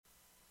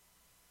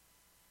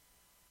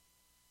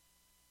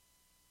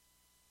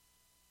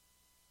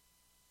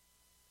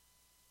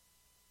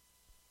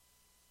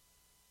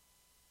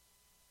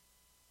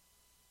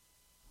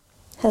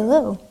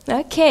Hello.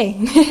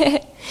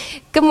 Okay.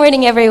 Good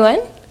morning, everyone.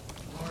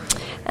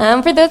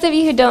 For those of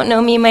you who don't know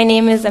me, my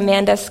name is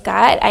Amanda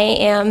Scott. I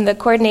am the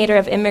coordinator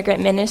of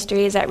immigrant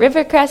ministries at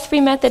Rivercrest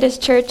Free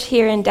Methodist Church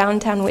here in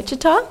downtown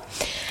Wichita.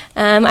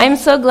 I'm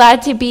so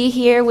glad to be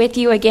here with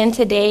you again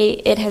today.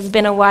 It has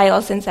been a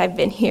while since I've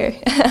been here.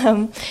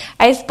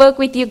 I spoke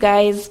with you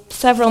guys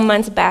several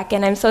months back,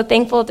 and I'm so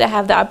thankful to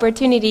have the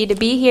opportunity to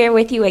be here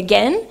with you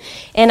again.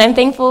 And I'm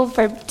thankful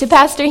to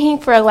Pastor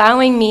Hink for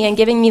allowing me and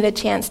giving me the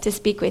chance to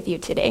speak with you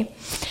today.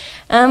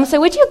 So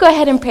would you go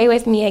ahead and pray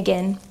with me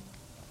again?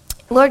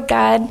 Lord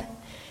God,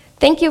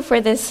 thank you for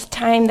this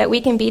time that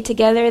we can be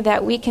together,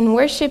 that we can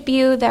worship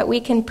you, that we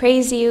can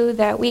praise you,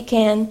 that we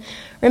can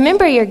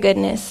remember your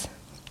goodness.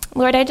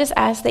 Lord, I just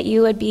ask that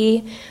you would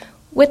be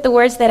with the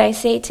words that I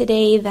say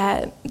today,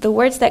 that the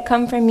words that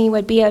come from me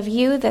would be of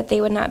you, that they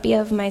would not be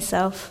of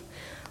myself.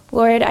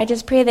 Lord, I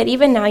just pray that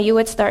even now you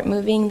would start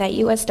moving, that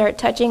you would start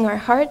touching our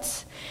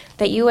hearts,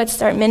 that you would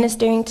start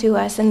ministering to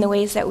us in the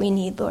ways that we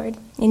need, Lord.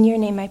 In your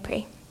name I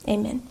pray.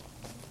 Amen.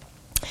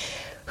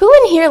 Who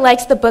in here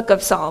likes the book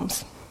of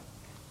Psalms?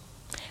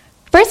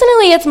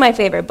 Personally, it's my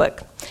favorite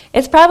book.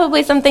 It's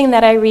probably something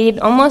that I read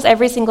almost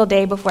every single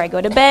day before I go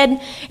to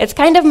bed. It's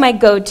kind of my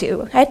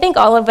go-to. I think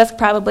all of us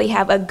probably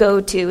have a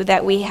go-to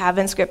that we have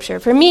in Scripture.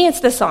 For me,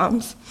 it's the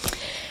Psalms.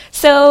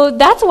 So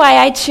that's why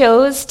I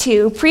chose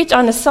to preach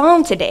on a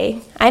psalm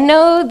today. I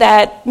know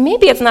that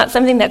maybe it's not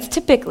something that's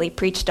typically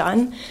preached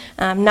on,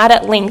 not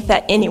at length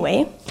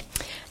anyway.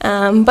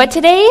 But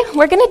today,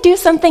 we're going to do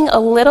something a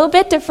little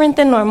bit different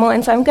than normal,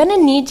 and so I'm going to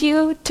need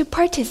you to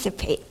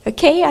participate,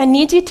 okay? I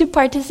need you to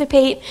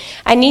participate,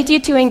 I need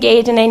you to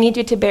engage, and I need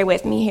you to bear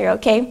with me here,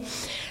 okay?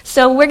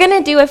 So we're going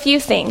to do a few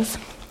things.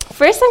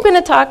 First, I'm going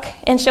to talk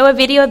and show a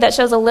video that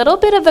shows a little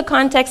bit of the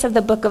context of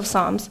the book of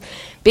Psalms.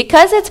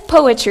 Because it's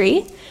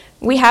poetry,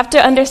 we have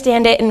to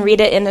understand it and read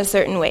it in a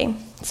certain way.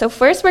 So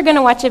first, we're going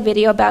to watch a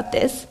video about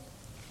this.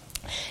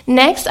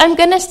 Next, I'm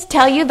going to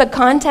tell you the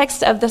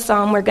context of the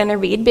psalm we're going to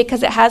read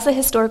because it has a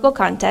historical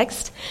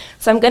context.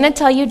 So I'm going to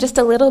tell you just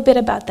a little bit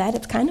about that.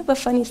 It's kind of a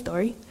funny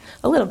story,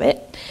 a little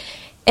bit.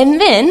 And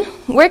then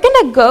we're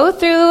going to go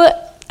through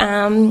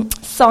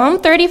Psalm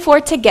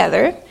 34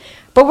 together,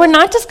 but we're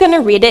not just going to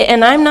read it,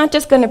 and I'm not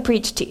just going to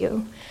preach to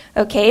you.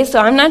 Okay, so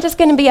I'm not just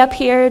going to be up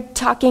here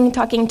talking.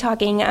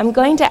 I'm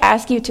going to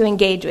ask you to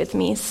engage with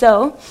me.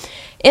 So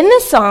in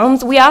the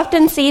Psalms, we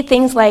often see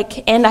things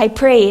like, and I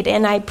prayed,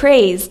 and I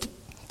praised,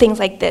 things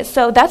like this.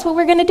 So that's what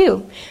we're going to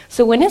do.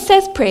 So when it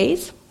says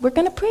praise, we're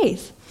going to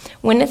praise.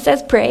 When it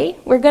says pray,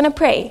 we're going to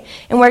pray.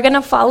 And we're going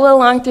to follow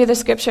along through the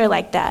scripture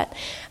like that.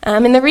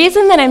 And the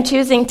reason that I'm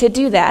choosing to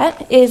do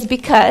that is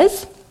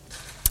because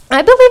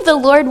I believe the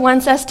Lord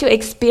wants us to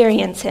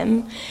experience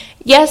him.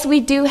 Yes, we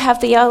do have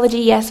theology.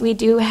 Yes, we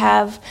do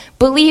have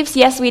beliefs.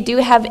 Yes, we do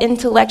have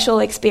intellectual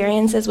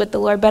experiences with the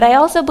Lord. But I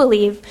also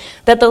believe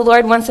that the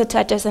Lord wants to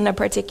touch us in a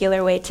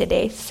particular way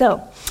today.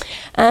 So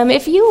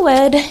if you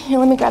would, here,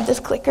 let me grab this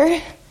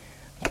clicker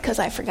because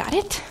I forgot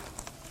it.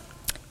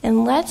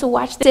 And let's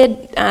watch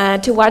it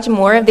to watch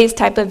more of these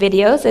type of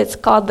videos. It's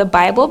called The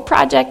Bible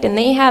Project, and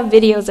they have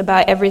videos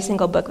about every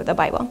single book of the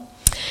Bible.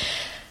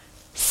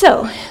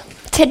 So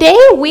today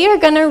we are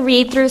going to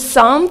read through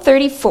Psalm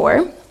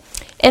 34.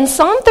 And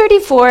Psalm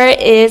 34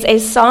 is a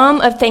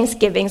psalm of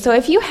thanksgiving. So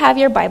if you have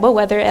your Bible,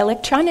 whether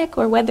electronic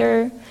or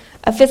whether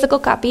a physical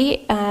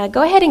copy,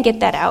 go ahead and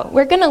get that out.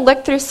 We're going to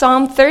look through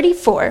Psalm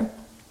 34.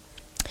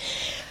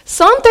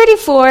 Psalm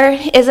 34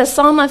 is a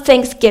psalm of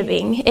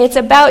thanksgiving. It's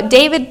about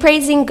David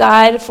praising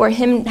God for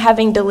him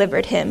having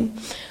delivered him.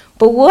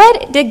 But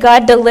what did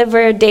God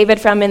deliver David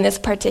from in this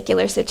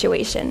particular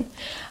situation?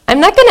 I'm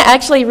not going to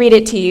actually read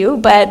it to you,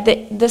 but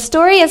the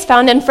story is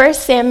found in 1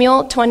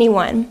 Samuel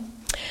 21.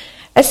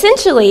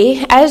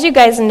 Essentially, as you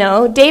guys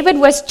know, David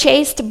was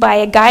chased by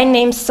a guy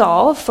named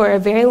Saul for a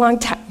very long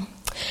time.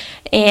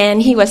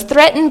 And he was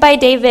threatened by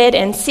David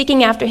and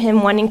seeking after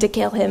him, wanting to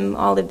kill him,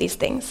 all of these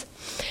things.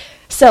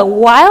 So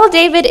while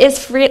David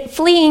is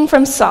fleeing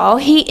from Saul,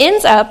 he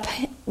ends up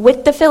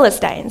with the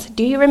Philistines.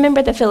 Do you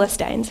remember the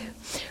Philistines?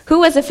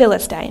 Who was a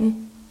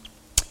Philistine?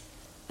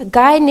 A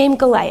guy named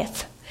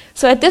Goliath.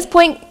 So at this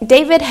point,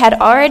 David had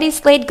already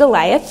slayed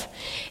Goliath.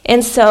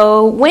 And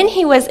so when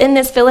he was in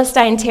this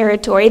Philistine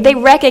territory, they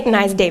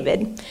recognized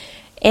David.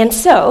 And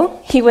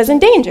so he was in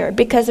danger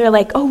because they're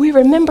like, oh, we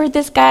remember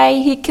this guy,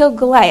 he killed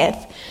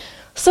Goliath.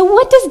 So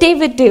what does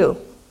David do?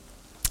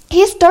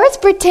 He starts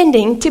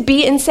pretending to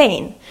be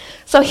insane.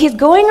 So he's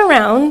going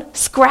around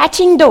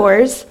scratching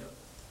doors,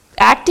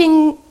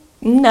 acting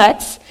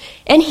nuts,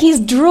 and he's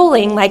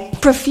drooling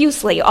like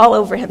profusely all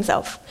over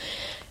himself.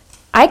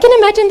 I can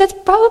imagine that's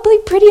probably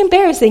pretty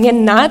embarrassing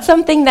and not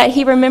something that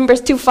he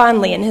remembers too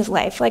fondly in his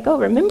life. Like, oh,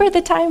 remember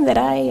the time that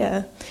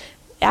I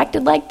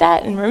acted like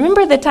that? And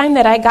remember the time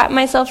that I got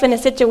myself in a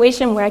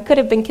situation where I could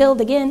have been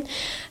killed again?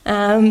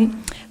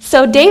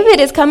 So David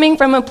is coming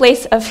from a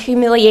place of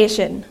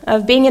humiliation,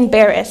 of being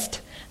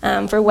embarrassed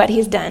for what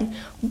he's done.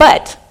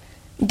 But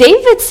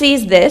David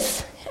sees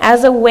this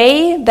as a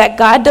way that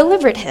God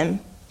delivered him.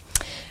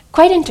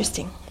 Quite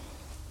interesting.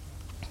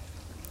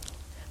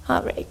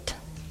 All right.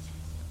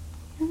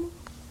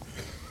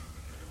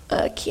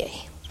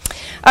 Okay.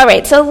 All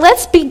right, so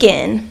let's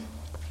begin.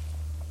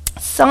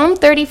 Psalm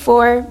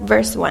 34,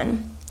 verse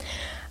 1.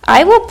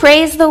 I will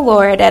praise the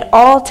Lord at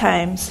all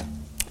times.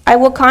 I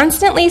will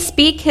constantly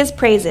speak his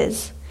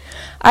praises.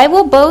 I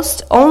will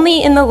boast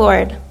only in the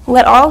Lord.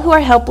 Let all who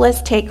are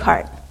helpless take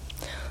heart.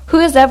 Who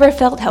has ever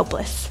felt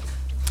helpless?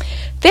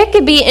 There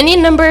could be any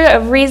number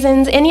of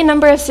reasons, any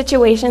number of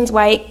situations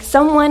why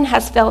someone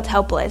has felt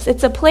helpless.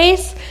 It's a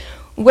place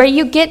where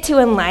you get to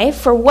in life,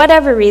 for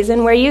whatever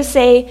reason, where you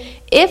say,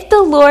 if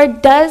the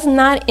Lord does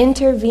not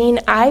intervene,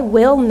 I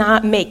will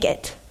not make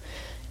it.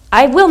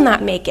 I will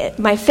not make it.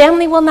 My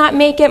family will not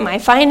make it. My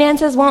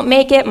finances won't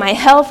make it. My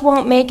health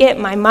won't make it.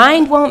 My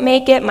mind won't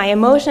make it. My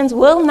emotions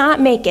will not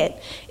make it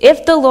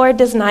if the Lord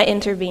does not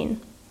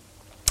intervene.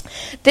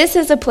 This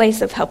is a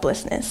place of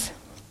helplessness.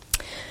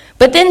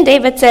 But then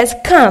David says,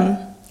 come,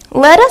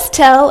 let us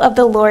tell of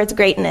the Lord's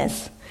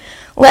greatness.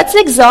 Let's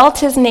exalt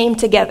his name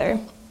together.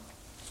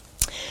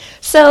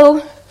 So,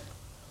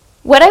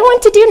 what I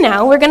want to do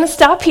now, we're going to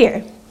stop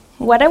here.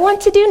 What I want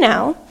to do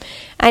now,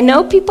 I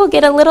know people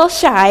get a little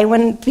shy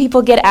when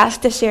people get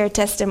asked to share a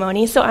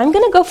testimony, so I'm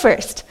going to go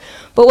first.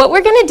 But what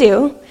we're going to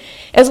do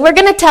is we're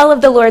going to tell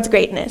of the Lord's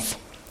greatness.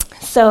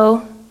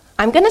 So,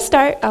 I'm going to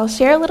start. I'll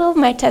share a little of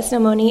my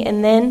testimony,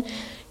 and then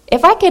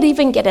if I could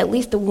even get at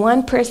least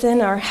one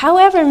person, or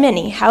however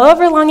many,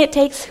 however long it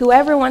takes,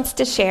 whoever wants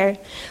to share,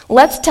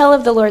 let's tell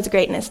of the Lord's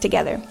greatness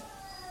together.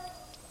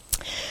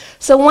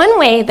 So one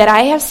way that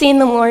I have seen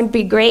the Lord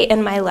be great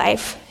in my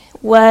life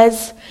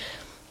was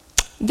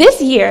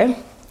this year.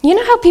 You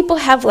know how people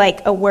have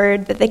like a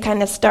word that they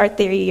kind of start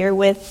their year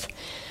with?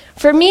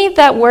 For me,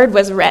 that word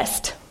was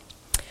rest.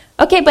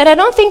 Okay, but I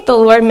don't think the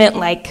Lord meant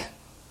like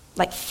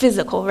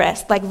physical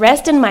rest, like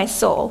rest in my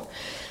soul.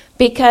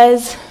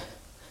 Because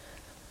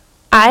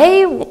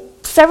I,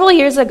 several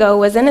years ago,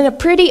 was in a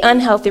pretty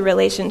unhealthy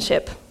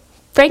relationship.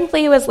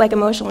 Frankly, it was like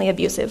emotionally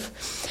abusive.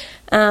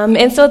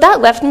 And so that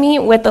left me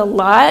with a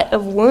lot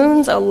of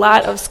wounds, a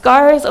lot of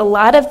scars, a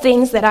lot of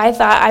things that I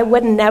thought I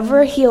would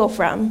never heal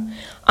from.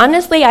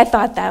 Honestly, I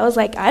thought that. I was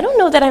like, I don't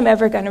know that I'm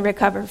ever going to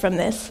recover from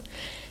this.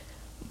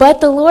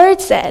 But the Lord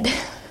said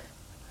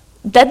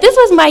that this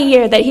was my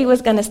year that he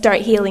was going to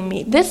start healing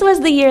me. This was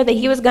the year that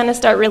he was going to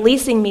start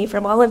releasing me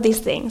from all of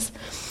these things.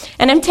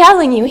 And I'm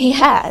telling you, he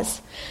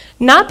has.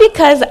 Not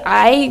because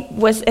I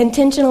was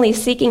intentionally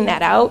seeking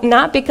that out,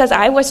 not because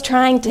I was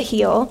trying to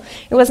heal.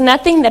 It was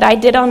nothing that I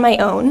did on my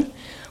own.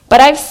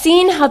 But I've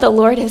seen how the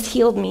Lord has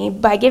healed me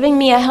by giving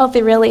me a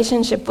healthy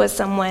relationship with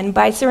someone,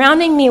 by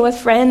surrounding me with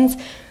friends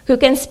who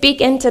can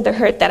speak into the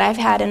hurt that I've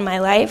had in my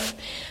life.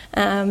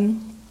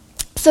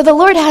 So the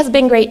Lord has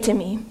been great to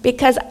me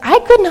because I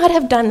could not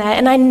have done that,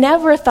 and I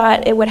never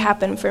thought it would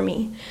happen for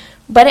me.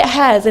 But it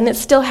has, and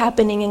it's still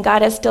happening, and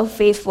God is still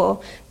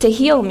faithful to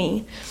heal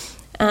me.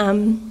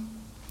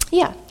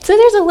 So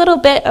there's a little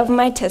bit of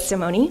my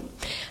testimony.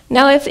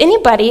 Now, if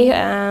anybody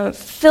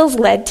feels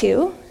led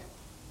to,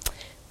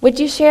 would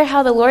you share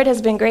how the Lord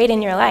has been great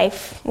in your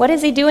life? What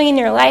is he doing in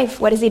your life?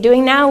 What is he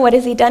doing now? What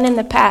has he done in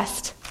the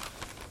past?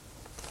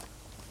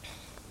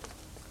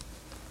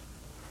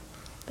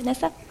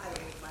 Vanessa? I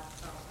don't need a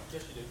microphone.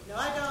 Yes, you do. No,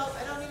 I don't.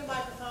 I don't need a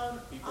microphone.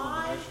 People in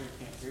the nursery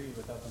can't hear you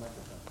without the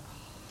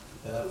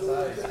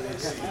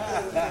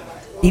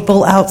microphone.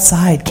 People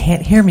outside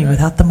can't hear me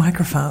without the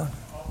microphone.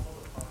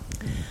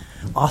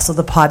 Also,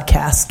 the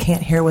podcast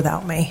can't hear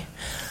without me.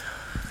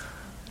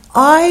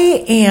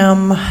 I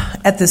am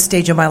at this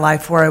stage of my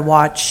life where I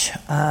watch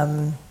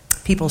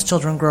people's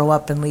children grow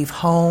up and leave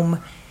home,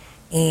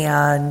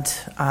 and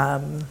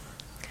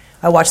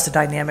I watch the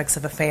dynamics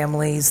of the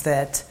families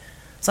that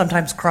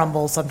sometimes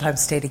crumble, sometimes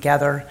stay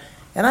together.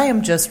 And I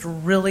am just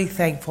really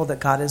thankful that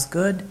God is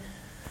good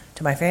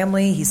to my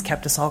family. He's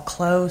kept us all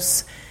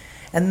close.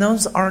 And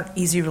those aren't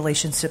easy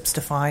relationships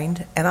to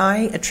find. And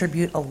I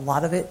attribute a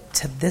lot of it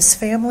to this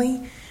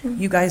family.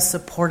 Mm-hmm. You guys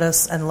support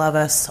us and love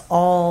us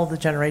all the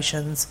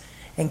generations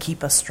and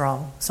keep us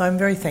strong. So I'm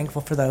very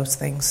thankful for those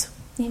things.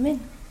 Amen.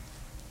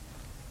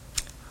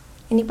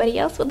 Anybody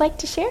else would like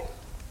to share?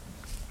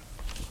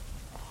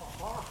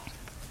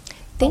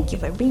 Thank you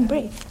for being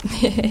brave.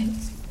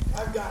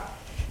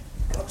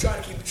 I'll try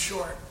to keep it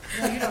short.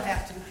 No, you don't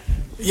have to.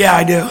 Yeah,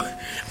 I do.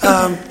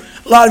 A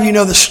lot of you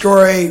know the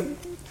story.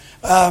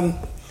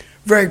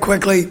 Very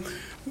quickly,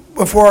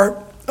 before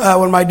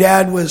when my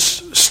dad was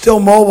still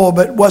mobile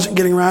but wasn't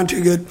getting around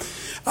too good,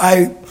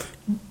 I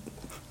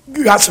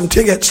got some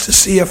tickets to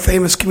see a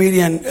famous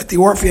comedian at the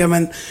Orpheum,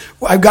 and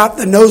I got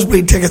the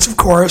nosebleed tickets, of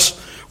course,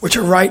 which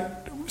are right,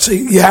 so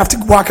you have to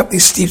walk up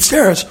these steep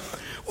stairs.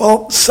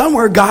 Well,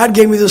 somewhere God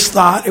gave me this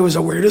thought, it was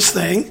the weirdest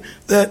thing,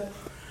 that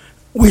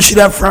we should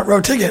have front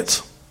row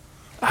tickets.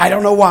 I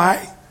don't know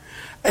why.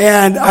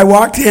 And I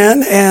walked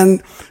in,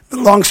 and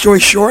long story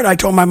short, I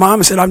told my mom,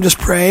 I said, I'm just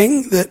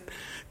praying that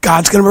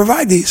God's going to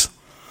provide these.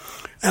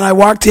 And I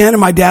walked in, and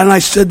my dad and I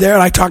stood there,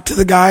 and I talked to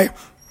the guy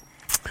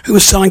who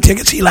was selling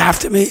tickets. He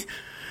laughed at me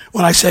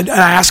when I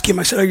asked him,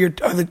 I said,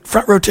 are the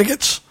front row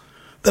tickets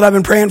that I've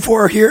been praying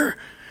for here?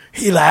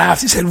 He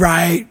laughed. He said,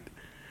 right.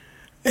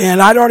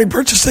 And I'd already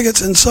purchased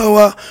tickets, and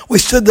so we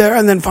stood there,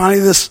 and then finally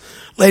this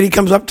lady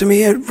comes up to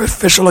me, a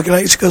official looking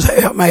lady. She goes,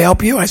 "Hey, may I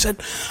help you?" I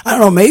said, "I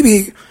don't know,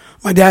 maybe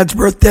my dad's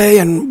birthday,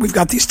 and we've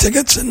got these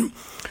tickets, and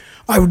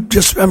I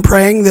just am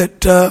praying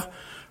that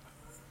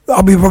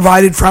I'll be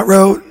provided front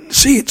row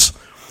seats."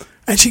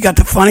 And she got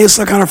the funniest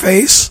look on her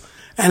face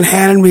and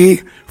handed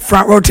me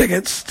front row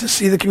tickets to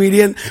see the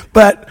comedian.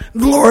 But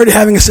the Lord,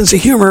 having a sense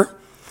of humor,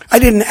 I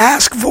didn't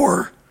ask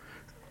for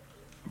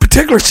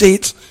particular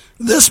seats.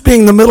 This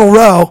being the middle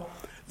row,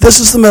 this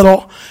is the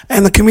middle,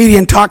 and the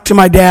comedian talked to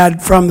my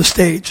dad from the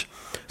stage.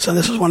 So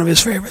this is one of his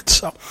favorites.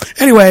 So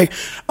anyway,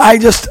 I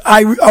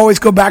always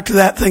go back to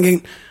that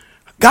thinking,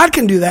 God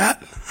can do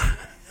that.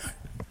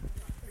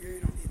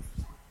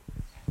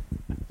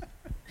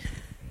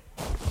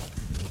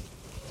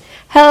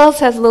 How else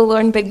has the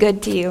Lord been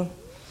good to you?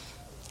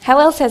 How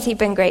else has he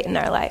been great in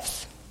our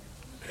lives?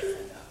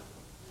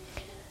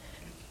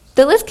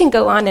 The list can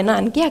go on and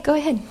on. Yeah, go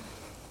ahead.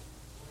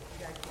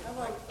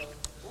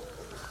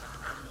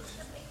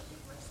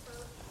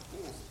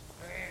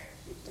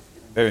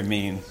 Very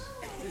mean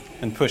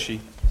and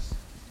pushy.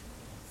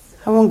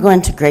 I won't go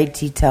into great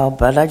detail,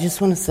 but I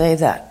just want to say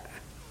that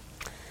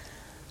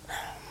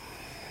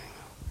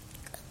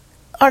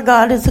our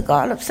God is a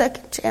God of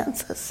second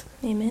chances.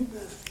 Amen.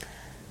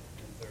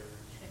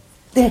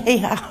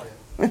 Yeah.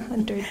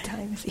 100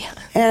 times, yeah.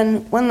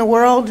 And when the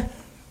world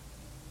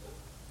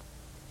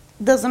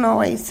doesn't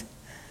always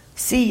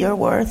see your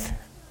worth,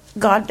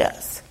 God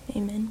does.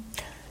 Amen.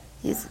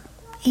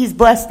 He's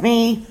blessed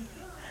me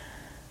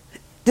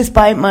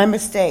despite my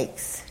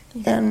mistakes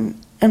and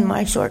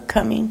my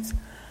shortcomings.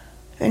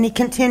 And he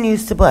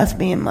continues to bless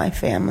me and my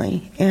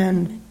family.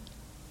 And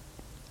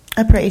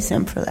I praise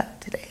him for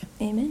that today.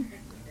 Amen.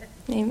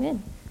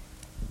 Amen.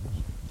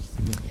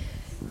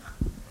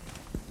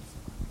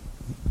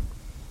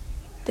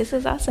 This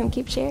is awesome.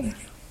 Keep sharing.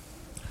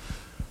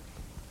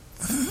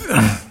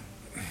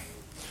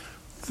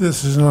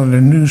 This is not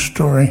a new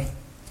story.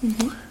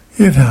 Mm-hmm.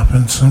 It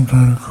happened some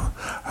time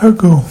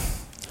ago.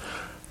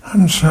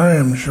 I'm sorry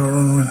I'm short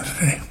on one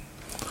today.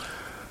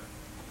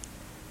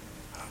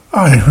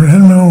 I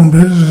ran my own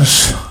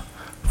business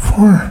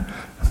for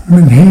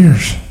many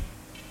years.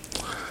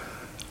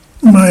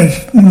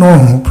 My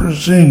normal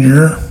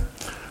procedure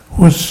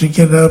was to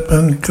get up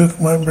and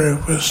cook my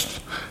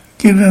breakfast,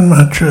 get in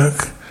my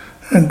truck,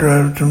 and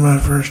drive to my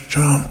first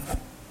job.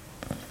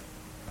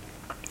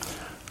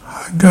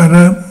 I got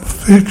up,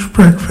 fixed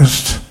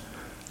breakfast,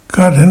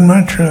 got in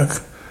my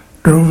truck,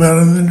 drove out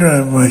of the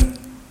driveway,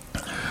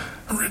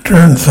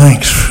 returned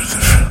thanks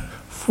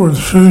for the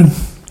food.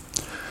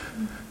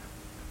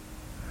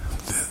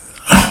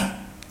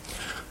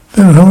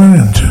 Then I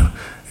went into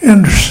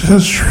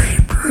intercessory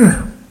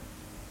prayer.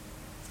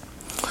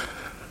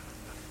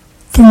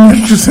 The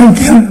next thing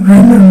I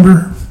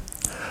remember,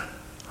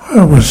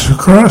 I was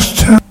across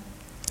town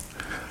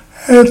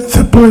at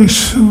the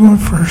place of my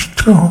first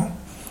call,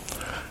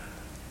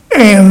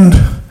 and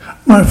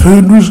my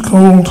food was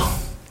cold,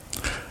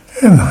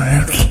 and I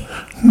had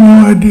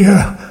no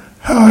idea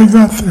how I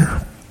got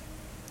there.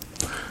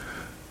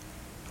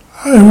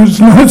 I was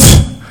not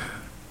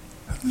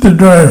the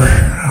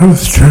driver of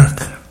the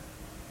truck.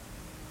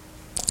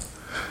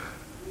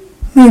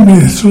 Maybe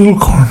it's a little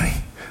corny,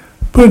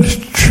 but it's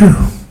true.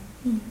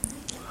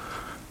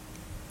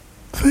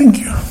 Thank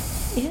you.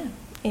 Yeah.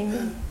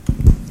 Amen.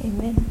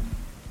 Amen.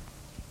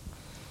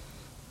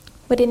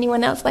 Would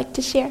anyone else like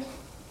to share?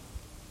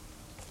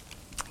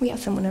 We have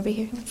someone over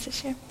here who wants to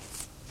share.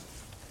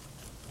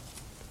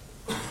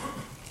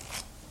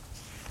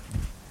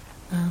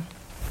 A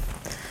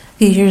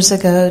few years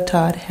ago,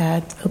 Todd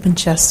had open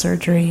chest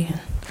surgery.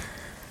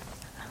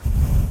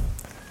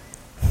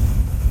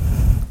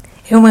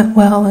 It went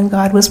well, and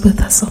God was with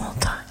us the whole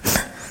time.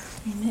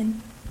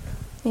 Amen.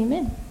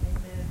 Amen.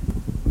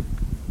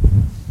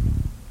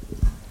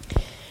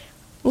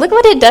 Look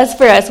what it does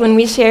for us when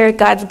we share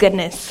God's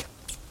goodness.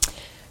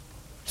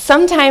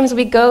 Sometimes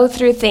we go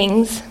through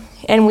things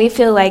and we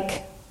feel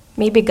like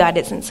maybe God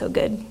isn't so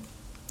good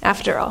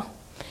after all.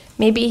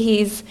 Maybe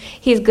he's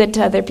good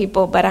to other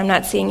people, but I'm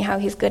not seeing how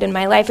he's good in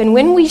my life. And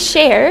when we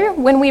share,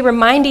 when we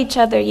remind each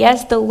other,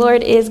 yes, the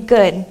Lord is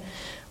good,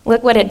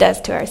 look what it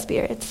does to our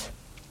spirits.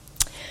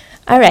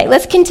 All right,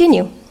 let's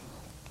continue.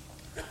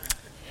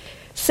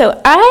 So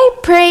I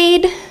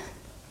prayed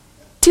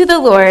to the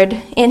Lord,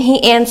 and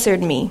he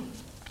answered me.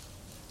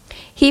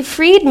 He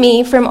freed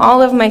me from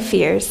all of my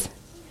fears.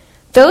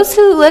 Those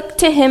who look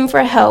to him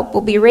for help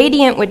will be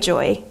radiant with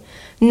joy.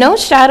 No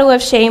shadow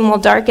of shame will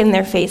darken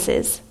their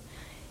faces.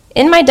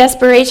 In my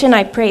desperation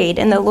I prayed,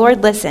 and the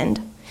Lord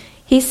listened.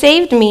 He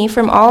saved me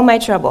from all my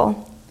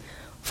trouble.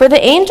 For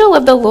the angel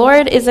of the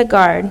Lord is a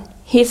guard.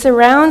 He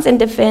surrounds and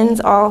defends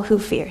all who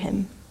fear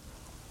him.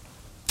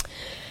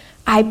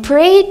 I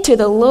prayed to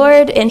the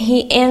Lord, and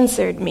he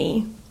answered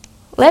me.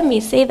 Let me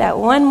say that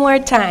one more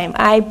time.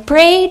 I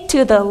prayed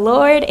to the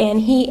Lord,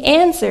 and he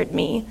answered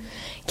me.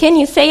 Can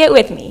you say it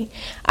with me?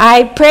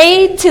 I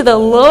prayed to the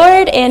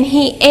Lord, and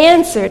he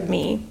answered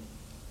me.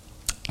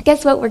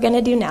 guess what we're going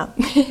to do now?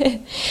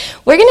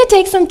 We're going to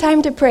take some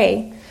time to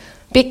pray.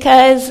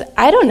 Because,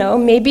 I don't know,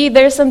 maybe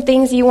there's some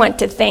things you want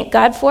to thank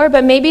God for,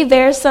 but maybe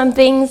there's some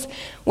things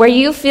where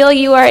you feel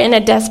you are in a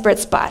desperate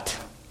spot.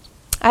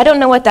 I don't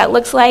know what that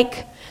looks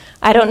like.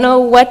 I don't know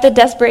what the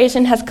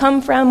desperation has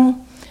come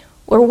from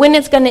or when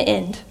it's going to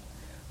end.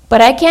 But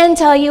I can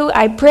tell you,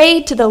 I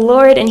prayed to the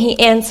Lord and he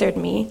answered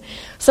me.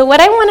 So what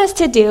I want us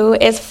to do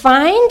is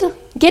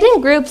get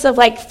in groups of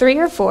like 3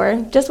 or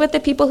 4, just with the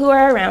people who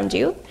are around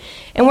you,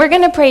 and we're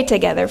going to pray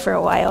together for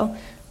a while,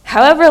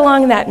 however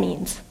long that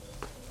means.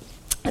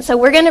 So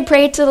we're going to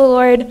pray to the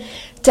Lord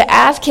to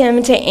ask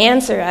him to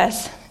answer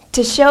us,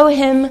 to show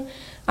him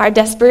our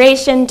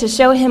desperation, to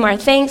show him our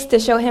thanks, to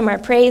show him our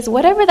praise,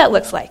 whatever that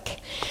looks like.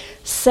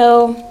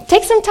 So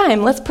take some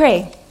time. Let's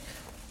pray.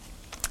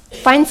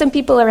 Find some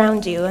people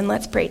around you and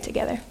let's pray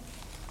together.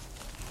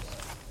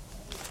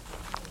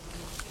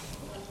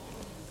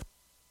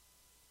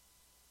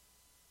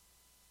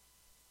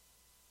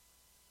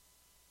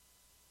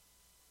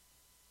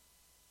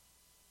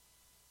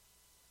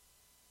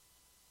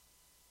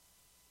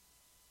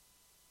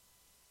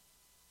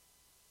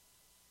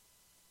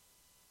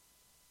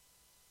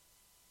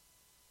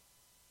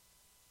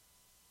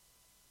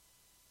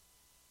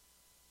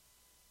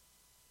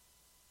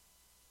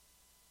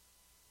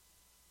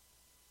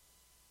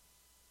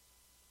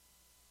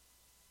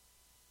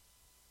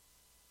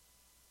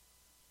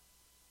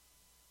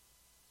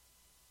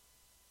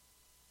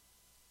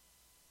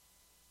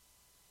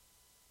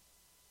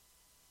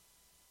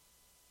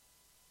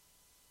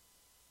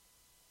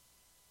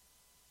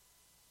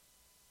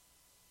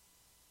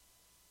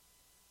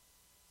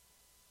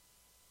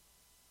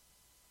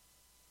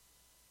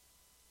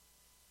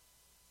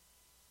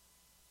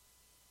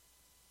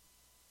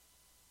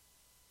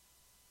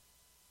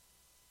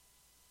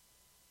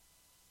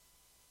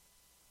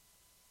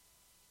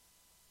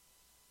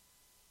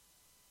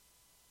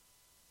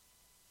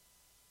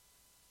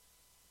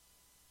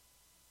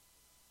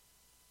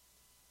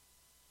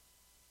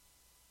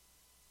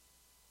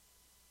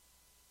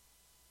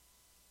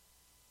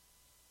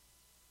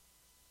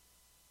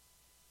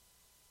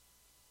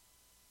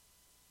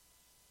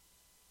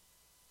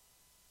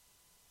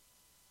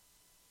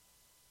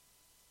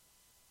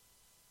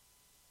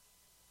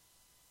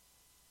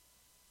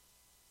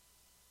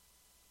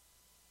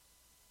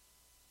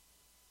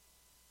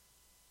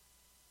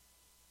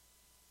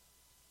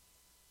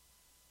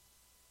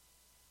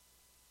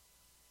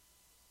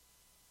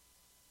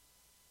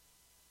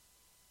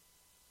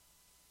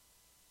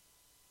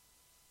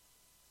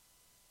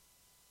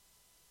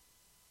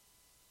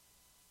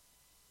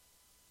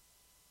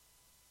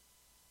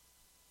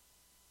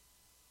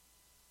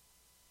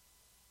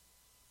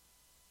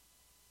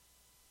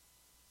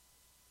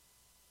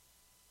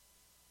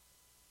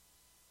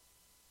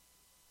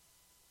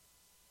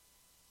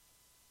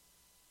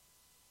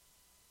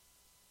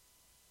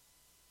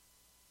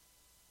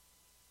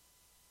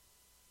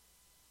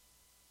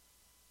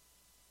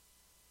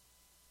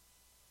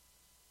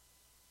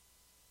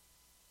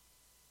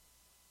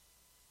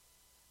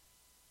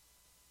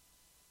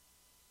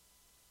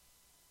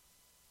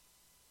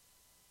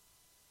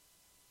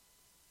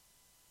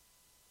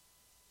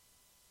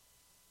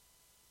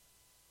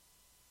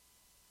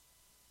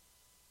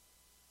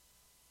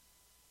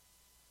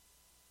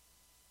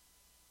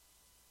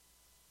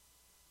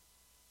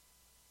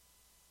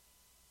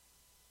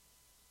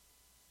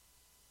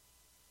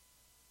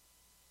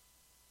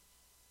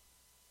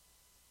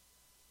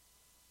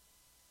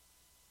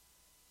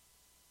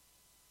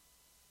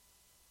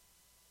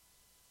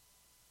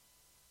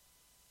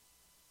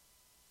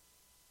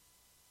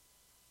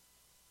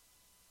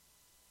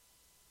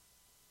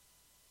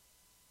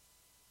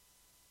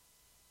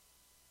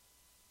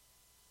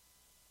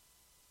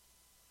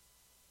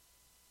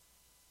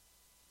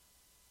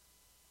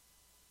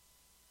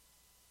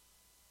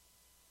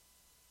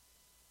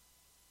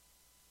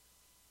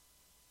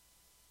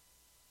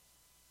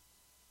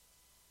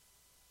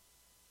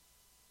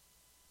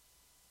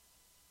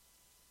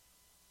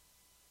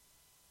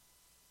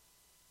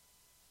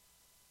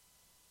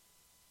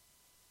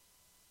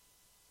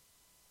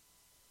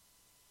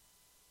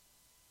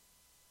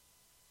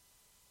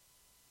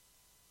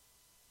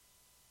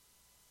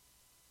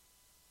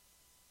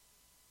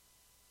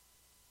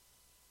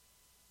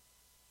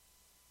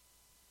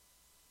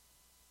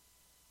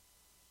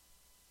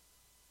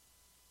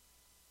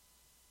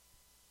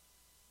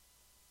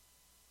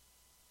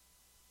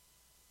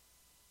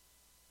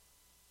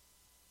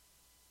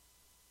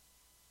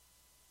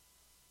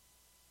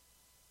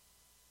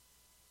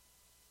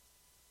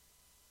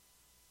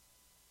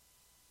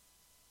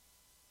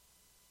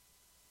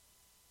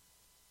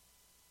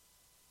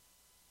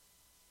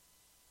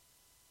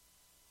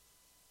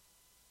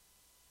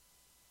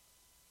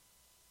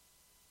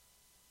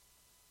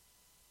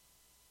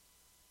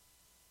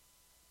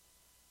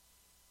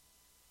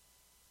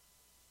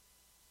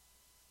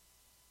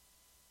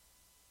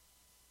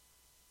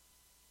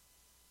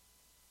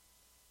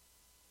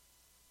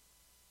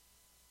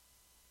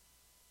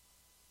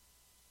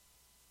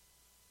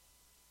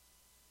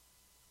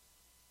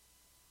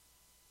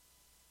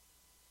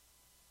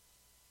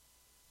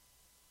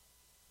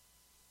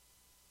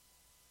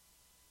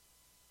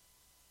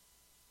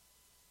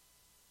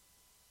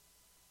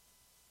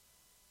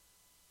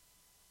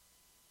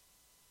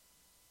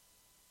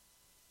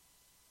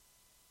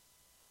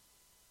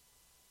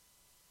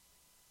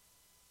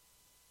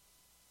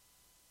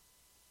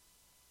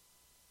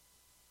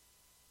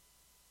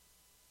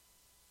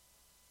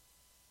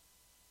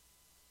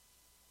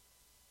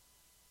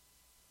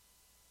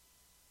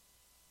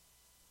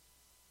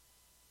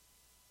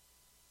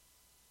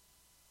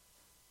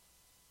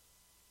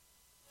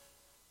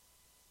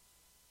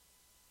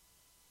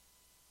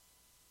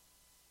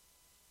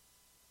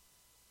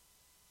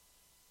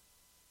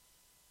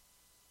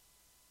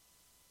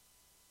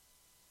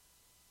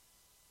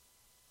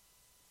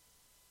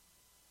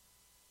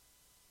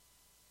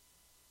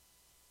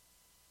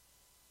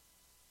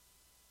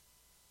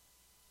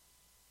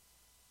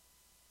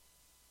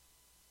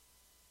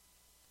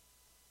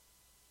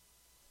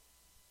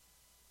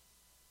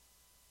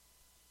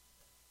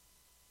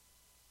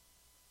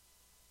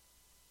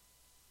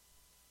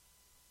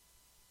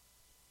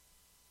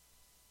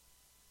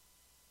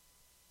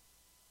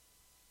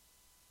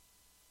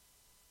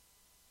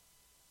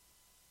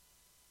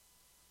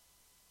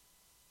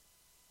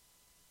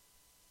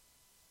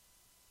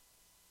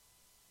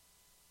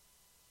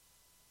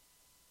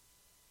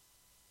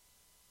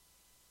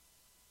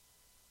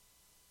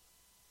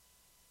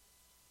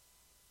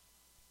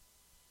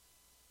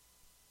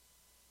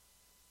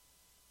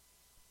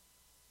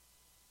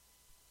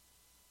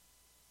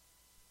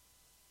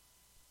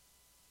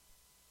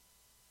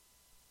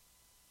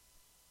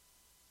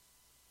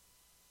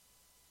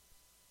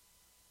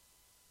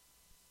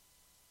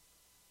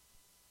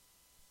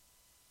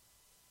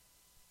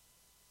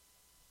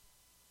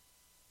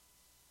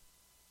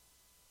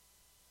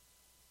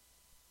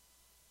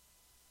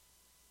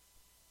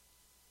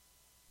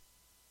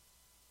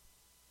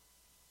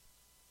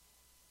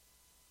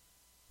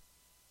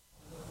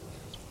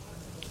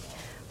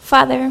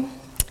 Father,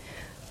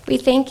 we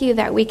thank you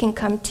that we can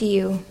come to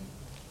you.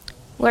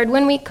 Lord,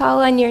 when we call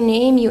on your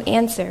name, you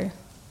answer.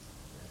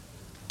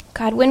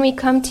 God, when we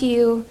come to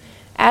you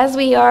as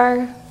we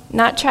are,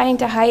 not trying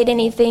to hide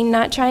anything,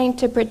 not trying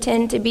to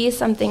pretend to be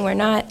something we're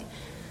not,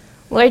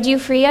 Lord, you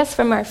free us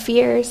from our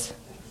fears,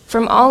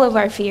 from all of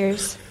our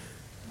fears.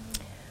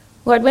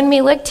 Lord, when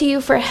we look to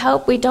you for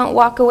help, we don't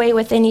walk away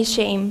with any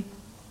shame.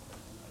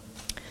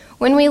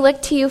 When we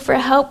look to you for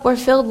help, we're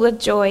filled with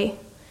joy.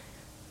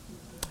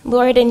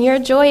 Lord, and your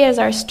joy is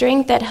our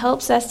strength that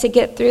helps us to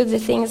get through the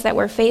things that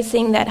we're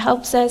facing, that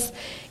helps us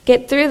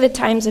get through the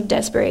times of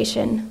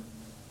desperation.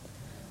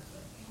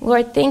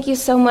 Lord, thank you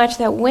so much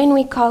that when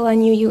we call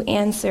on you, you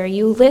answer,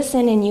 you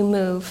listen, and you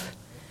move.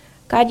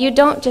 God, you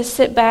don't just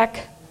sit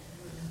back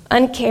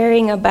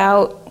uncaring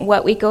about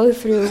what we go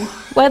through,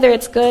 whether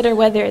it's good or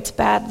whether it's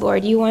bad,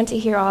 Lord. You want to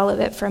hear all of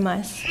it from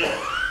us.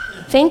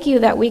 Thank you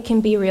that we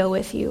can be real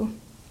with you.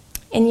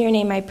 In your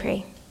name I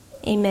pray.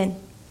 Amen.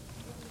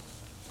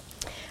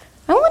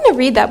 I want to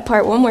read that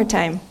part one more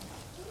time.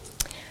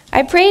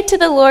 I prayed to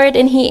the Lord,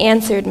 and he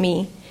answered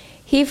me.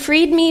 He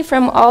freed me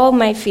from all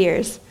my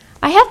fears.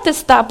 I have to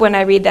stop when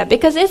I read that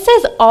because it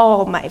says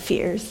all my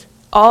fears.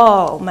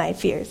 All my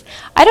fears.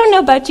 I don't know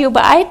about you,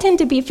 but I tend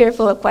to be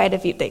fearful of quite a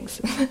few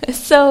things.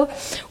 So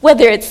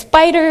whether it's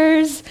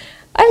spiders,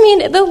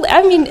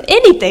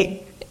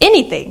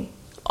 anything.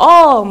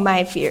 All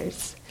my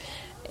fears.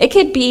 It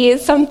could be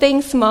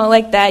something small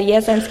like that.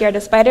 Yes, I'm scared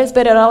of spiders,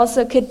 but it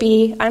also could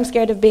be I'm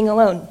scared of being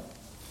alone.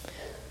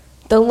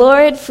 The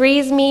Lord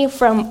frees me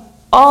from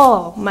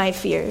all my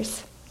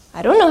fears.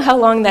 I don't know how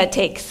long that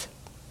takes,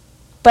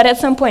 but at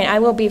some point I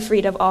will be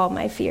freed of all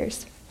my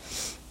fears.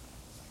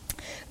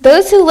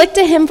 Those who look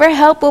to him for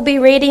help will be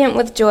radiant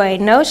with joy.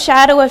 No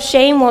shadow of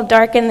shame will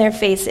darken their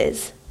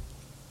faces.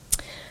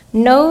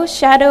 No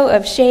shadow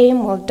of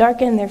shame will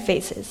darken their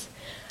faces.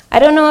 I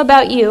don't know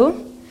about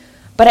you,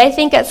 but I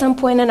think at some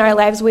point in our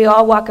lives we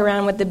all walk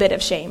around with a bit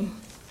of shame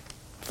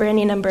for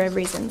any number of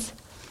reasons.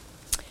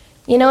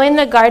 You know, in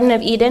the Garden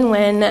of Eden,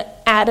 when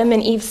Adam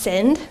and Eve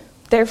sinned,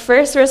 their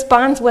first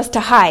response was to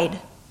hide.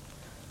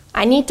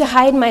 I need to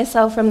hide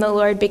myself from the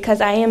Lord because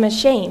I am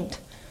ashamed.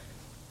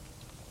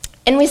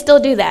 And we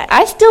still do that.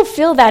 I still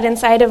feel that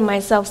inside of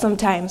myself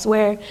sometimes,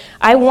 where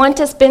I want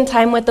to spend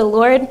time with the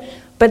Lord,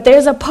 but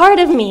there's a part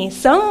of me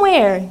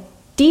somewhere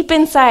deep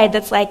inside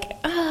that's like,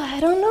 I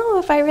don't know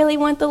if I really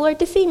want the Lord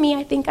to see me.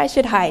 I think I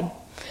should hide.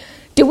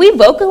 Do we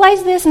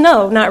vocalize this?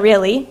 No, not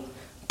really.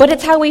 But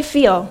it's how we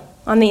feel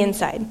on the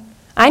inside.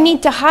 I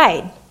need to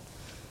hide.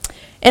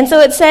 And so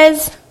it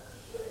says,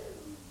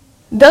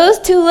 those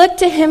who look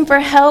to him for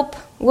help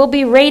will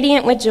be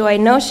radiant with joy.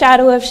 No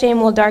shadow of shame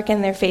will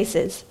darken their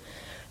faces.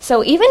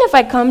 So even if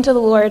I come to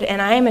the Lord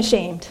and I am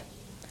ashamed,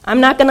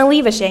 I'm not going to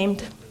leave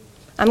ashamed.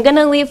 I'm going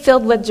to leave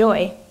filled with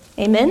joy.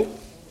 Amen?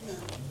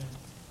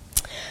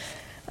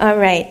 All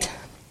right.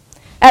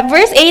 At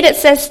verse 8 it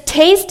says,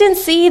 taste and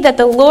see that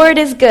the Lord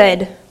is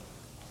good.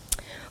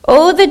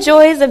 Oh, the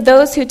joys of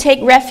those who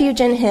take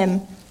refuge in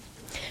him.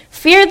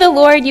 Fear the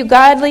Lord, you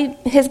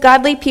his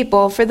godly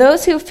people, for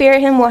those who fear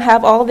him will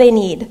have all they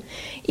need.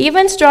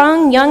 Even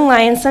strong young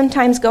lions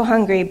sometimes go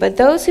hungry, but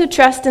those who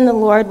trust in the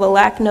Lord will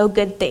lack no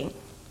good thing.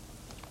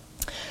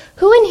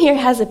 Who in here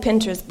has a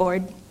Pinterest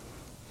board?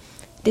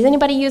 Does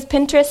anybody use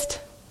Pinterest?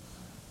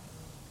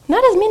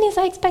 Not as many as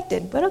I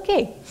expected, but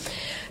okay.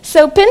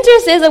 So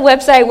Pinterest is a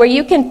website where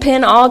you can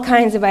pin all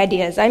kinds of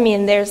ideas. I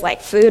mean, there's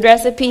like food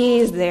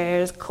recipes,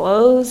 there's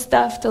clothes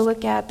stuff to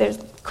look at, there's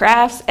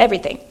crafts,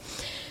 everything.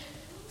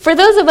 For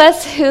those of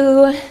us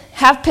who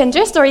have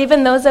Pinterest, or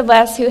even those of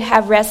us who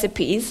have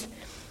recipes,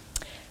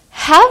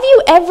 have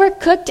you ever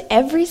cooked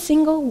every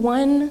single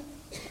one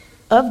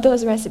of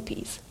those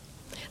recipes?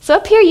 So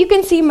up here you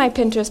can see my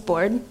Pinterest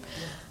board.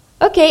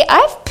 Okay,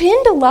 I've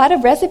pinned a lot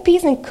of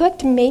recipes and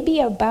cooked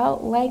maybe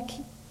about like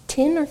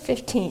 10 or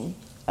 15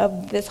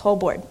 of this whole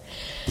board.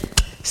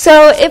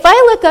 So if I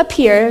look up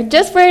here,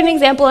 just for an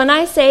example, and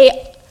I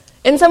say,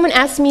 and someone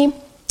asks me,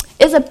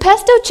 is a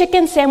pesto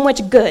chicken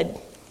sandwich good?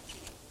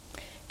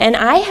 And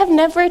I have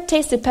never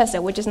tasted pesto,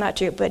 which is not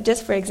true, but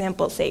just for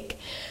example's sake.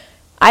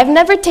 I've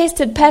never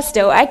tasted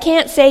pesto. I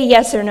can't say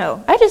yes or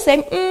no. I just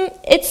say,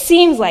 it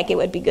seems like it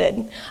would be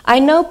good. I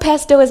know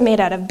pesto is made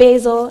out of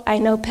basil. I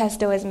know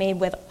pesto is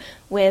made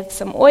with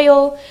some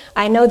oil.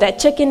 I know that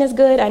chicken is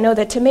good. I know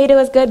that tomato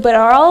is good. But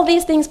are all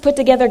these things put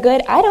together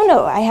good? I don't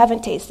know. I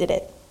haven't tasted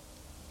it.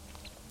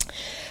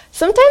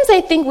 Sometimes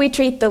I think we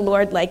treat the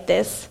Lord like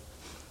this.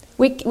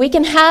 We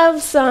can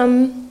have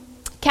some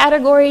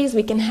categories.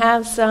 We can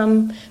have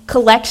some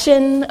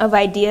collection of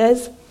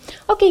ideas.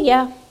 Okay,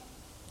 yeah.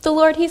 The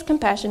Lord, he's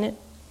compassionate.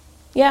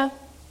 Yeah.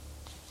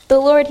 The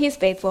Lord, he's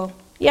faithful.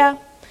 Yeah.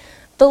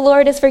 The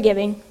Lord is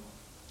forgiving.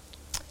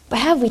 But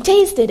have we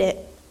tasted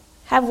it?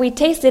 Have we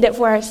tasted it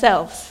for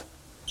ourselves?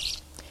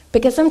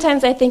 Because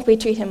sometimes I think we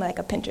treat him like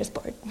a Pinterest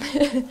board.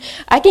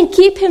 I can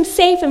keep him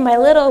safe in my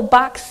little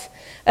box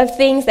of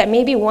things that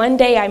maybe one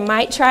day I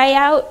might try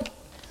out,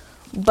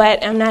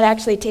 but I'm not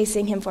actually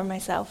tasting him for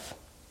myself.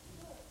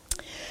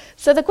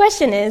 So the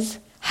question is,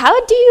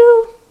 how do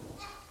you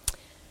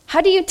How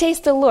do you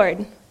taste the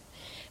Lord?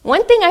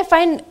 One thing I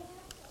find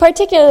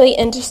particularly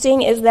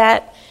interesting is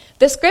that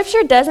the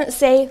scripture doesn't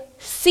say,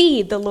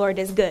 see the Lord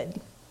is good.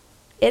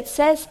 It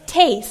says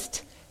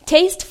taste.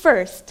 Taste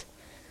first.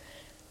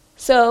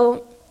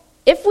 So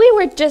if we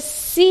were just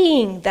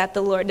seeing that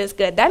the Lord is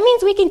good, that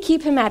means we can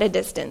keep him at a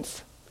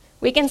distance.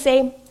 We can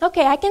say,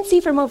 okay, I can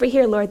see from over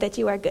here, Lord, that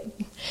you are good.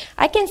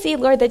 I can see,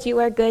 Lord, that you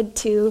are good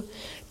to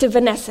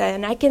Vanessa,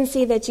 and I can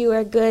see that you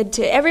are good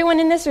to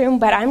everyone in this room,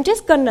 but I'm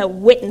just going to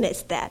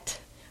witness that.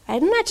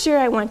 I'm not sure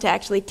I want to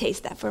actually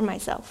taste that for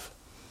myself.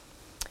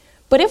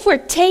 But if we're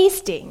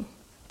tasting,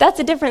 that's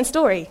a different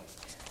story.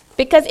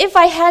 Because if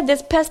I had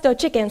this pesto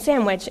chicken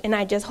sandwich and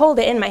I just hold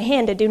it in my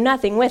hand to do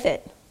nothing with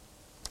it,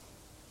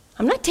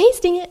 I'm not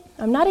tasting it.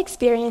 I'm not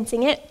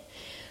experiencing it.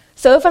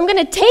 So if I'm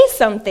going to taste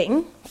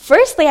something,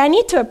 firstly, I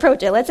need to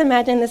approach it. Let's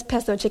imagine this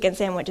pesto chicken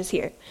sandwich is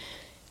here.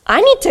 I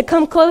need to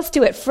come close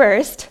to it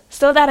first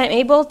so that I'm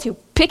able to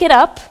pick it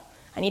up.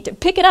 I need to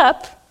pick it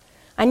up.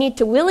 I need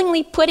to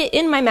willingly put it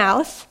in my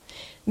mouth.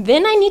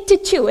 Then I need to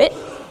chew it.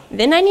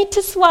 Then I need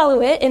to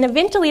swallow it. And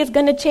eventually it's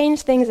going to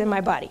change things in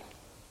my body.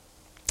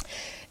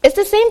 It's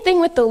the same thing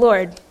with the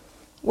Lord.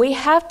 We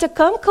have to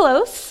come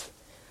close,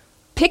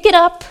 pick it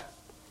up,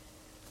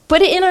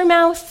 put it in our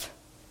mouth,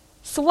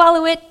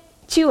 swallow it,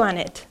 chew on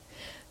it.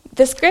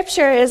 The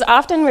scripture is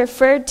often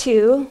referred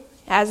to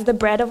as the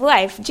bread of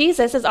life.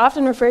 Jesus is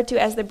often referred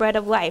to as the bread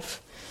of life.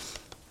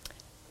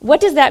 What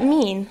does that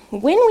mean?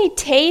 When we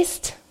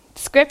taste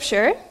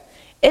scripture,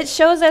 it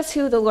shows us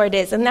who the Lord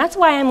is. And that's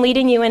why I'm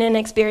leading you in an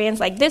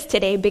experience like this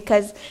today,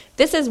 because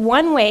this is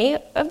one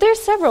way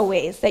there's several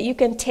ways that you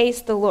can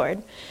taste the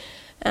Lord.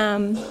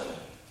 But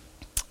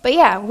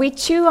yeah, we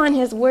chew on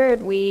his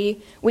word.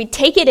 We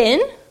take it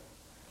in.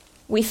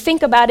 We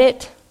think about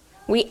it.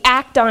 We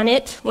act on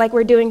it like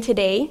we're doing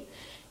today.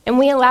 And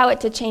we allow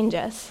it to change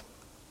us.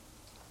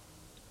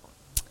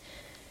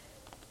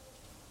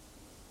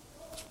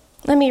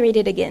 Let me read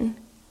it again.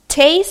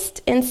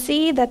 Taste and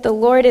see that the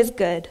Lord is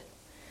good.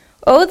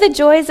 Oh, the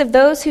joys of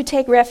those who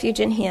take refuge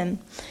in him.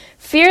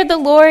 Fear the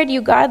Lord,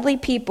 you godly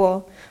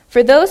people,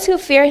 for those who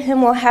fear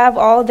him will have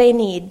all they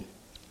need.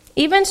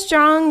 Even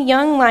strong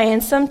young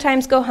lions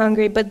sometimes go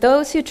hungry, but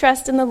those who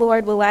trust in the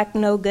Lord will lack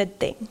no good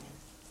thing.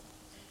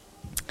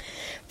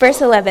 Verse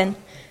 11,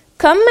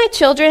 come, my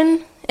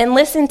children, and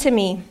listen to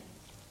me,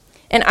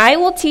 and I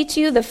will teach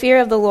you the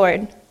fear of the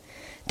Lord.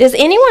 Does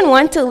anyone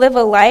want to live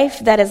a life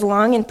that is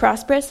long and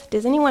prosperous?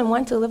 Does anyone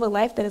want to live a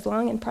life that is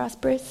long and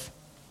prosperous?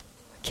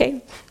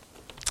 Okay.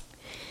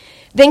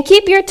 Then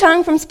keep your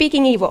tongue from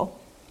speaking evil,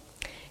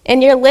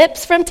 and your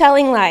lips from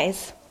telling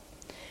lies.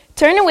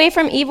 Turn away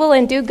from evil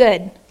and do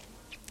good.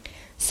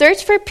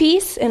 Search for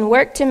peace and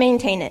work to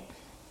maintain it.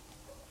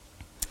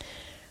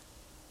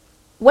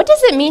 What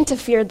does it mean to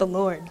fear the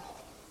Lord?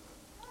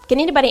 Can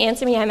anybody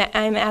answer me?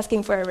 I'm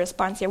asking for a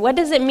response here. What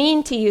does it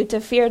mean to you to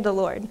fear the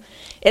Lord?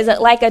 Is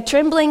it like a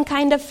trembling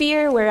kind of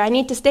fear where I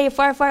need to stay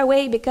far, far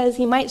away because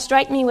he might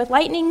strike me with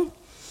lightning?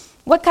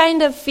 What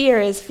kind of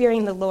fear is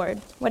fearing the Lord?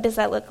 What does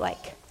that look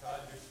like? To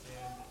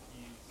understand that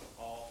he's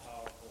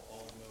all-powerful,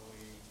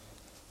 all-knowing,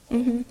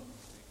 Mm-hmm.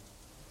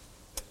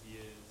 that he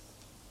is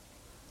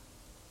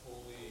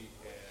holy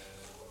and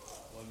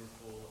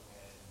wonderful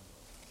and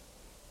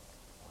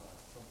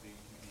something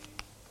to be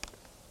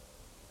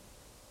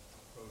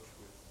approached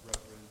with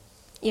reverence.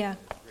 Yeah.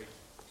 Great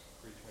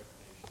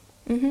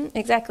trepidation.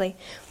 Exactly.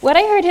 What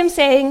I heard him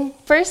saying,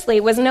 firstly,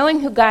 was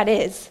knowing who God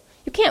is.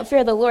 You can't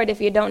fear the Lord if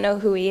you don't know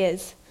who he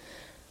is.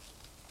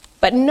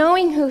 But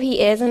knowing who he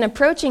is and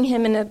approaching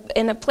him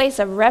in a place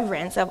of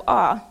reverence, of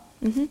awe.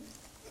 Mm-hmm.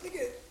 I think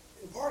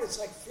in part it's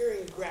like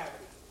fearing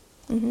gravity.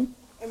 Mm-hmm.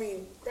 I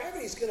mean,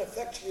 gravity is going to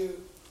affect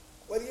you,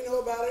 whether you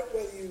know about it,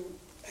 whether you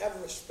have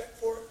respect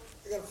for it.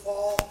 You're going to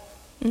fall,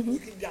 you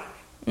can die.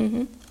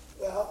 Mm-hmm.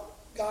 Well,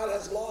 God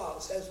has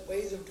laws, has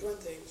ways of doing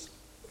things.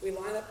 If we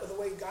line up with the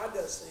way God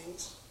does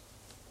things,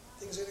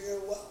 things are going to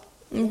go well.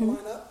 If we don't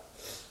line up,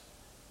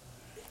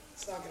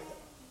 it's not going to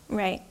go.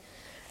 Right.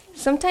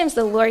 Sometimes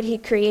the Lord he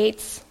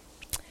creates,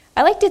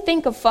 I like to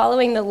think of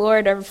following the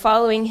Lord or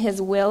following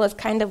his will as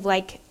kind of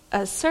like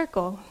a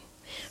circle.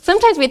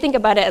 Sometimes we think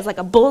about it as like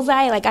a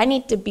bullseye, like I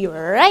need to be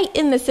right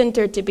in the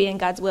center to be in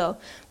God's will.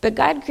 But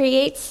God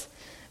creates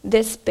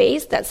this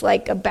space that's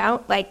like a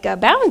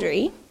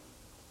boundary,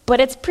 but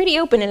it's pretty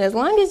open. And as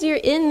long as you're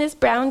in this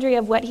boundary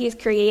of what he's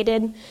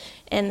created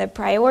and the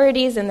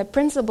priorities and the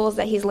principles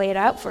that he's laid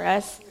out for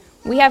us,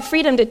 we have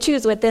freedom to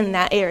choose within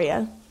that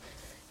area.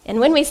 And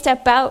when we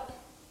step out,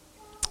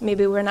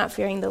 maybe we're not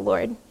fearing the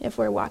Lord if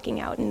we're walking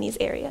out in these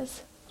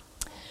areas.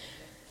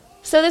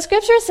 So the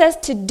scripture says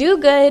to do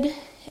good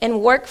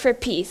and work for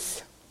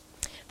peace.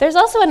 There's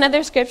also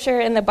another scripture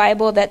in the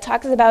Bible that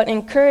talks about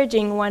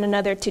encouraging one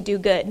another to do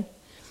good.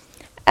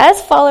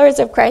 As followers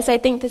of Christ, I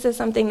think this is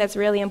something that's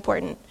really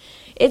important.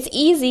 It's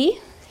easy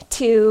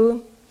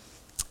to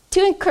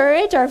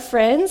encourage our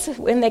friends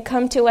when they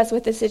come to us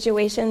with a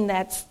situation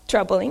that's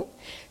troubling,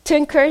 to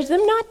encourage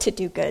them not to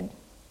do good.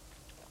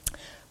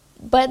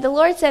 But the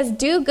Lord says,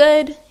 do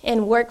good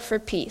and work for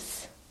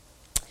peace.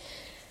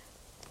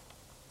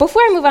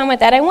 Before I move on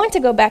with that, I want to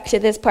go back to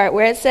this part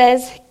where it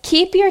says,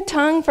 keep your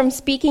tongue from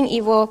speaking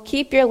evil,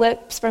 keep your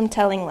lips from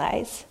telling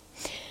lies.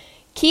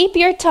 Keep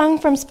your tongue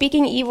from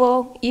speaking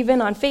evil, even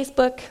on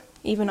Facebook,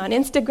 even on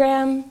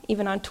Instagram,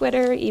 even on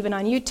Twitter, even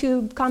on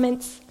YouTube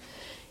comments,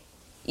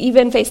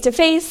 even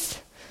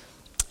face-to-face.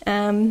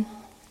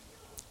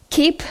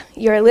 Keep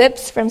your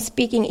lips from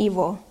speaking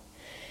evil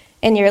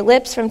and your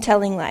lips from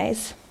telling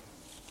lies.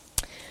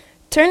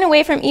 Turn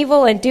away from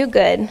evil and do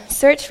good.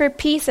 Search for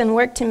peace and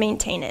work to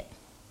maintain it.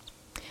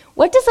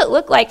 What does it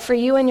look like for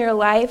you in your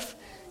life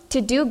to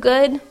do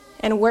good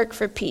and work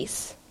for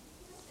peace?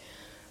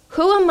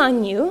 Who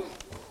among you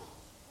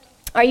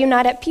are you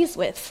not at peace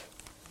with?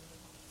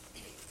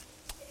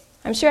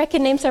 I'm sure I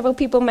can name several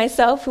people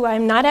myself who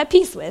I'm not at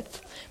peace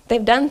with.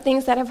 They've done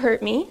things that have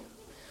hurt me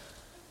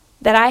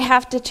that I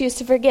have to choose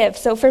to forgive.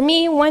 So for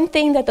me, one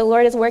thing that the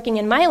Lord is working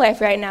in my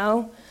life right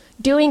now,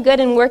 doing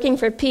good and working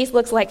for peace,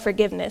 looks like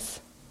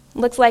forgiveness.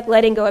 Looks like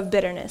letting go of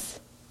bitterness.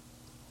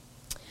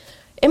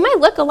 It might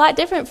look a lot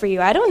different for you.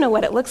 I don't know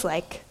what it looks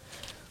like.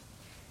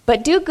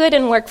 But do good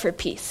and work for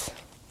peace.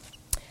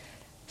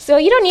 So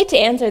you don't need to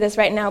answer this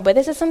right now, but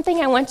this is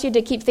something I want you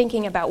to keep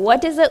thinking about.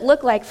 What does it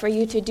look like for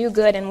you to do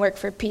good and work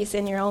for peace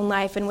in your own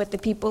life and with the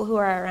people who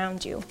are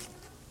around you?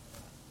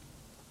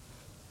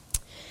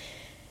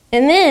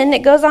 And then it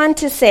goes on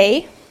to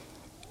say,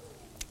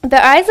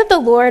 the eyes of the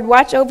Lord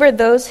watch over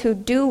those who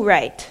do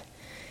right.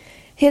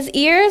 His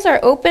ears are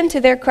open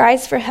to their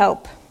cries for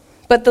help.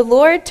 But the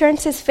Lord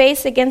turns his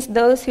face against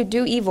those who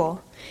do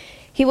evil.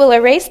 He will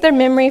erase their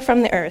memory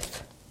from the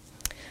earth.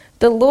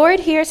 The Lord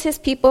hears his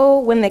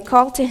people when they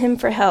call to him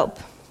for help.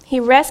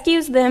 He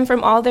rescues them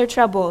from all their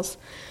troubles.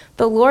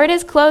 The Lord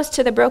is close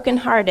to the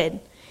brokenhearted.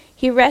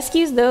 He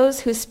rescues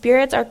those whose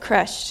spirits are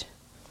crushed.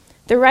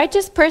 The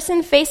righteous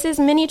person faces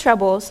many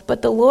troubles,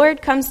 but the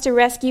Lord comes to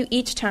rescue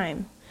each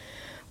time.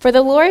 For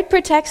the Lord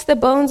protects the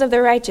bones of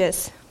the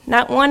righteous.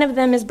 Not one of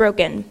them is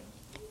broken.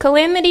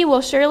 Calamity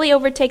will surely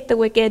overtake the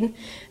wicked,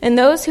 and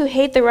those who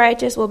hate the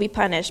righteous will be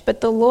punished.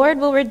 But the Lord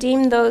will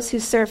redeem those who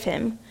serve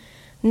him.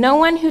 No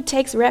one who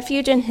takes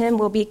refuge in him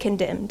will be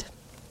condemned.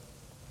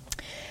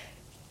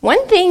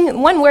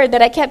 One word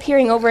that I kept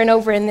hearing over and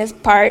over in this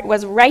part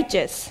was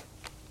righteous.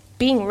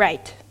 Being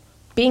right.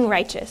 Being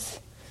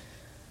righteous.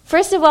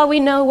 First of all, we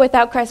know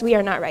without Christ we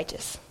are not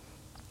righteous.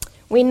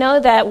 We know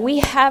that we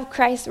have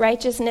Christ's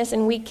righteousness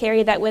and we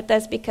carry that with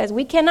us because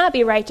we cannot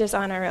be righteous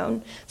on our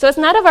own. So it's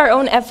not of our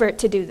own effort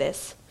to do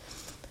this.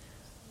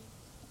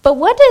 But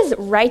what does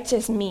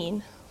righteous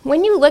mean?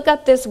 When you look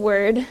up this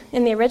word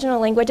in the original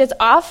language, it's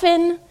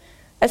often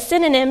a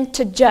synonym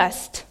to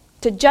just,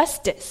 to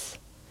justice.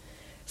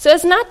 So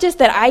it's not just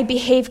that I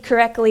behave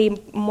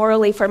correctly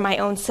morally for my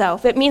own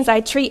self. It means I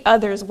treat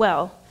others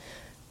well.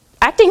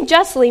 Acting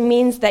justly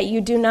means that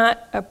you do not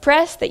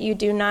oppress, that you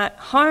do not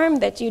harm,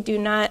 that you do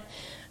not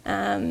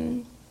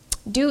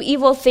do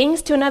evil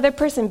things to another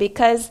person,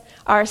 because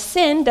our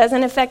sin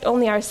doesn't affect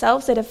only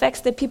ourselves, it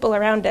affects the people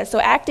around us. So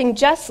acting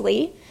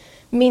justly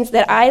means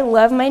that I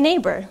love my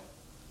neighbor.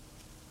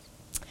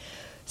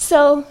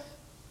 So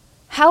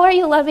how are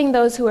you loving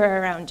those who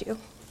are around you?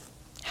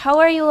 How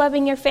are you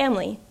loving your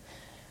family?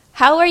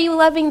 How are you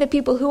loving the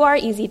people who are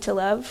easy to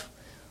love?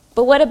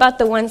 But what about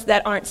the ones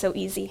that aren't so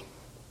easy?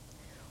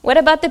 What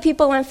about the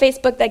people on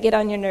Facebook that get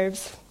on your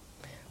nerves?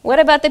 What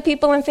about the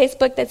people on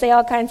Facebook that say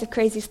all kinds of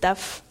crazy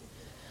stuff?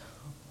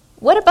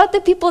 What about the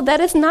people that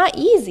it's not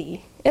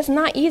easy? It's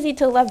not easy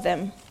to love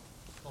them.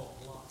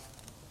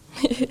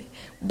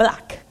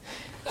 Block.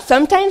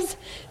 Sometimes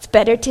it's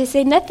better to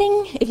say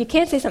nothing. If you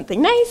can't say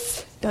something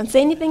nice, don't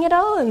say anything at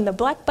all, and the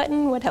block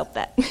button would help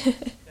that.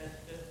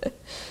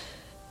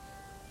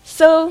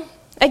 So,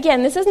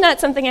 again, this is not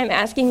something I'm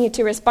asking you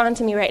to respond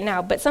to me right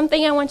now, but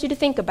something I want you to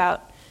think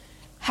about.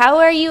 How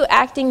are you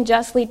acting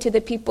justly to the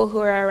people who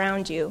are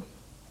around you?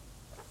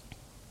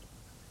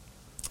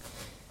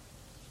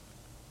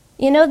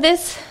 You know,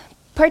 this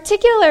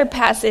particular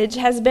passage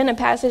has been a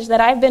passage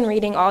that I've been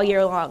reading all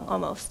year long,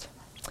 almost.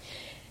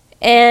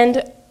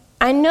 And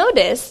I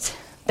noticed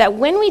that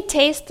when we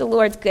taste the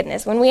Lord's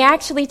goodness, when we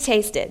actually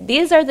taste it,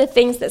 these are the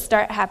things that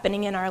start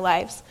happening in our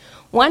lives.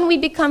 One, we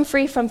become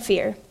free from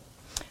fear,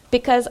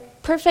 because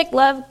perfect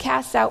love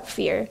casts out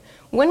fear.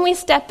 When we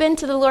step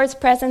into the Lord's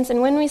presence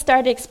and when we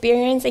start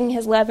experiencing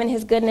his love and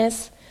his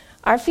goodness,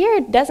 our fear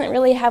doesn't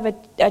really have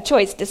a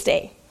choice to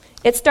stay.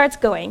 It starts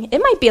going. It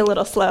might be a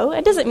little slow.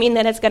 It doesn't mean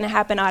that it's going to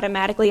happen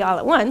automatically all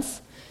at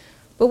once.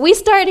 But we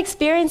start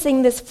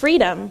experiencing this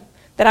freedom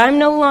that I'm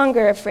no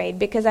longer afraid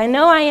because I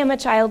know I am a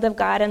child of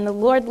God and the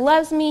Lord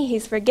loves me,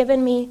 he's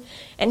forgiven me,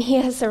 and he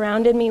has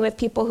surrounded me with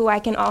people who I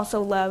can also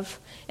love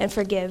and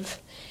forgive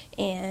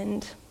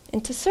and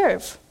to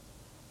serve.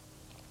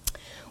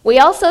 We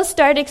also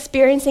start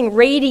experiencing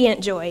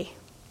radiant joy.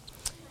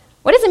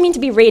 What does it mean to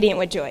be radiant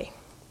with joy?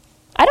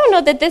 I don't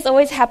know that this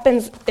always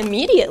happens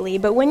immediately,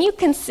 but when you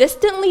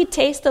consistently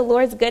taste the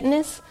Lord's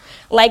goodness,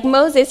 like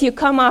Moses, you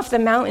come off the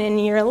mountain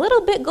and you're a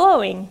little bit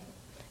glowing.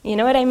 You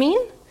know what I mean?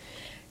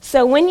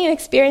 So when you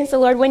experience the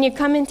Lord, when you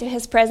come into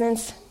his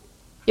presence,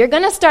 You're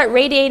going to start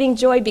radiating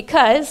joy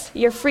because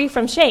you're free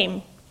from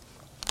shame.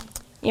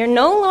 You're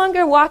no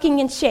longer walking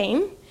in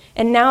shame,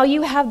 and now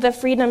you have the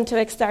freedom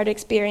to start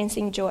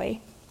experiencing joy.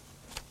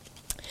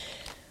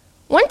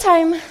 One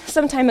time,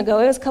 some time ago,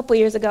 it was a couple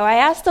years ago, I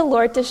asked the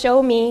Lord to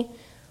show me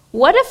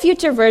what a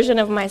future version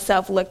of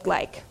myself looked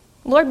like.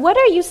 Lord, what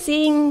are you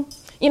seeing?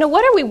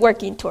 What are we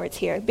working towards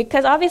here?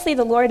 Because obviously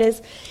the Lord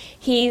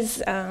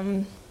He's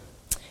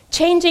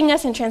changing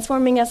us and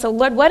transforming us. So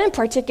Lord, what in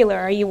particular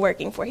are you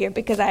working for here?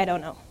 Because I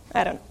don't know.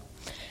 And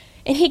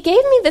he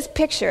gave me this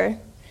picture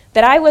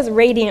that I was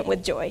radiant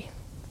with joy.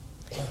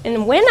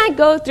 And when I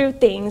go through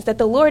things, that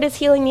the Lord is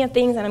healing me of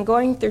things, and I'm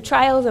going through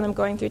trials and I'm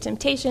going through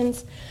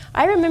temptations,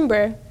 I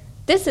remember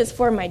this is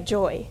for my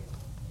joy.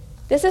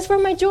 This is for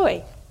my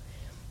joy.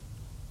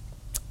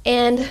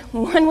 And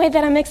one way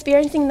that I'm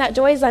experiencing that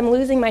joy is I'm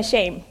losing my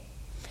shame.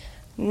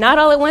 Not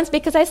all at once,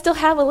 because I still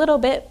have a little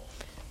bit,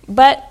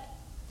 but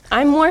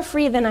I'm more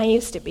free than I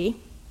used to be.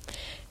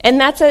 And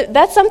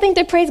that's something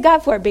to praise God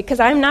for, because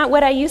I'm not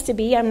what I used to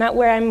be. I'm not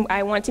where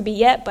I want to be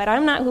yet, but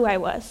I'm not who I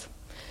was.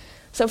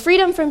 So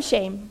freedom from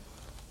shame.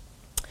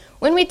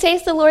 When we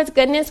taste the Lord's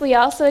goodness, we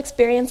also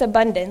experience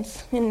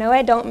abundance. And no,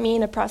 I don't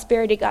mean a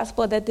prosperity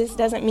gospel, that this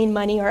doesn't mean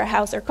money or a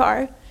house or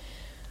car.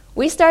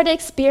 We start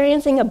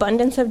experiencing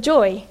abundance of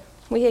joy.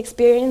 We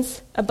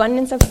experience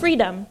abundance of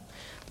freedom.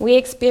 We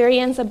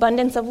experience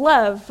abundance of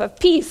love, of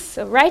peace,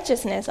 of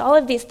righteousness, all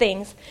of these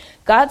things.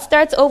 God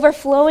starts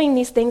overflowing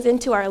these things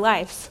into our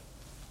lives.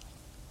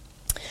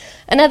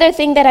 Another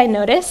thing that I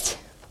noticed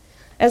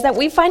is that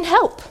we find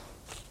help.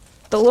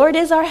 The Lord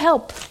is our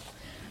help.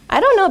 I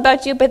don't know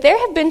about you, but there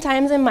have been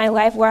times in my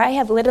life where I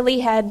have literally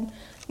had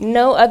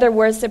no other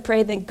words to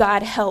pray than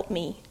God help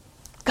me.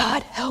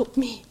 God help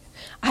me.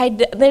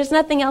 There's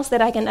nothing else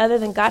that I can other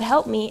than God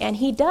help me, and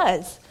he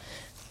does.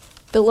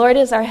 The Lord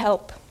is our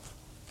help.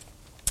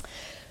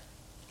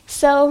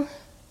 So,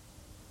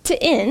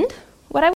 to end,